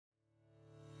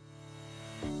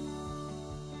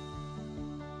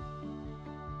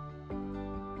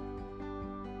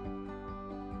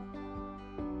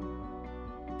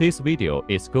This video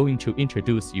is going to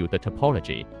introduce you the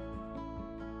topology.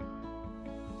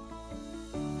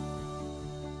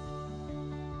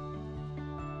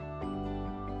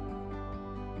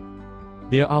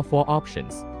 There are 4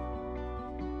 options: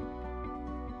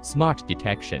 Smart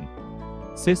Detection,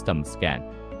 System Scan,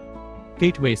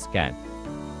 Gateway Scan,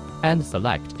 and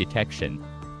Select Detection.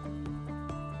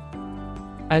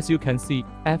 As you can see,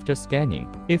 after scanning,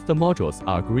 if the modules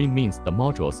are green means the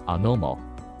modules are normal.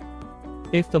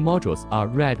 If the modules are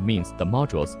red means the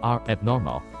modules are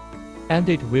abnormal. And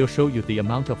it will show you the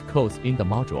amount of codes in the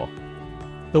module.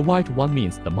 The white one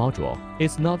means the module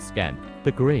is not scanned,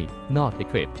 the gray, not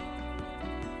equipped.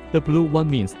 The blue one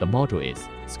means the module is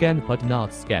scanned but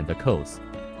not scanned the codes.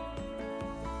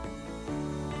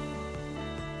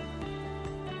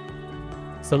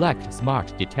 Select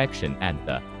Smart Detection and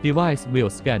the device will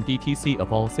scan DTC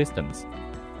of all systems.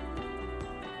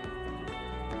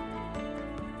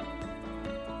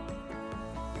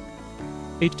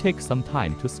 It takes some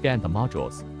time to scan the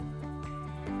modules.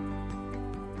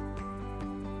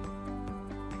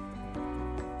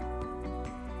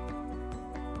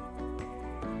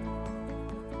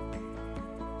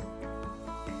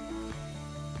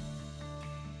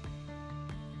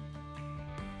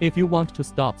 If you want to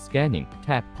stop scanning,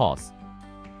 tap Pause.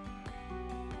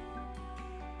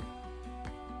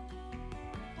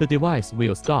 The device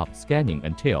will stop scanning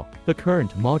until the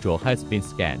current module has been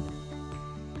scanned.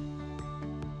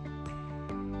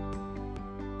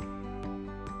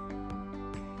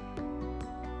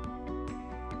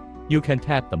 You can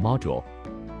tap the module.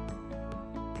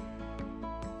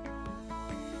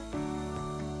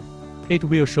 It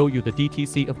will show you the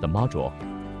DTC of the module.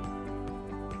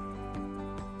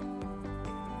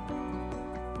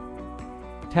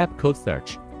 Tap Code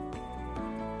Search.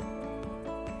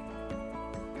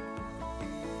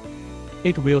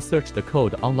 It will search the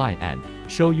code online and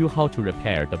show you how to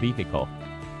repair the vehicle.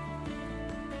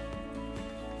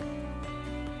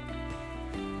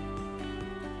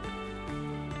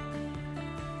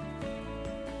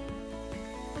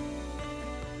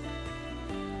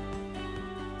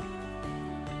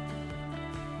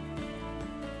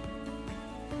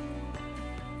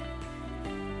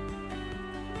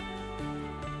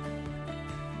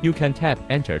 You can tap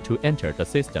Enter to enter the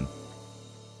system.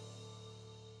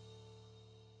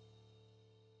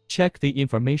 Check the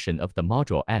information of the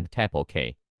module and tap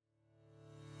OK.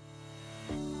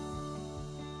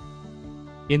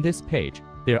 In this page,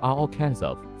 there are all kinds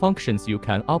of functions you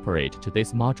can operate to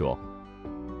this module.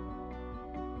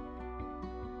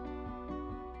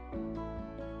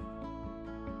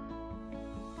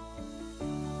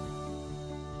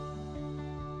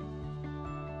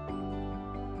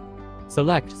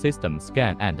 Select System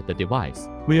Scan and the device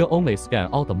will only scan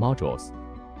all the modules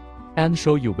and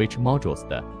show you which modules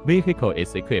the vehicle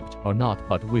is equipped or not,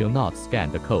 but will not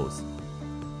scan the codes.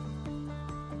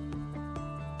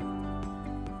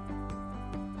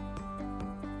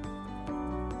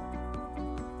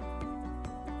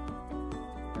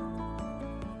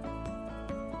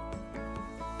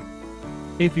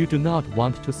 If you do not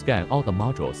want to scan all the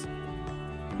modules,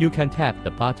 you can tap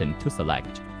the button to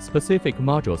select specific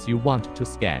modules you want to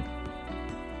scan,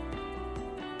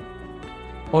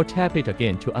 or tap it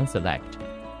again to unselect.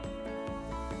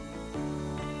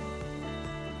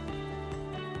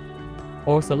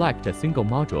 Or select a single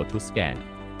module to scan.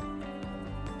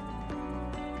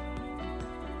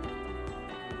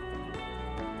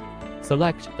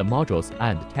 Select the modules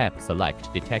and tap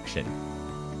Select Detection.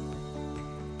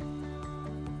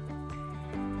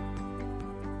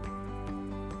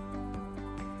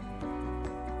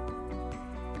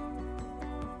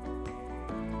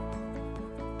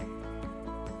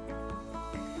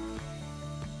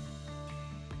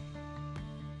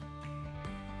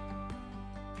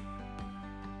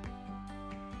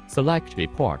 Select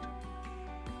Report.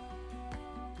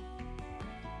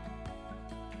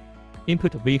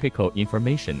 Input vehicle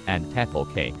information and tap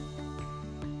OK.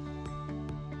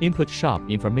 Input shop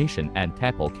information and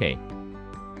tap OK.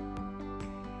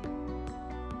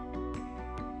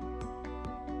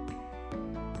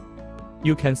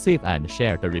 You can save and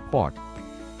share the report.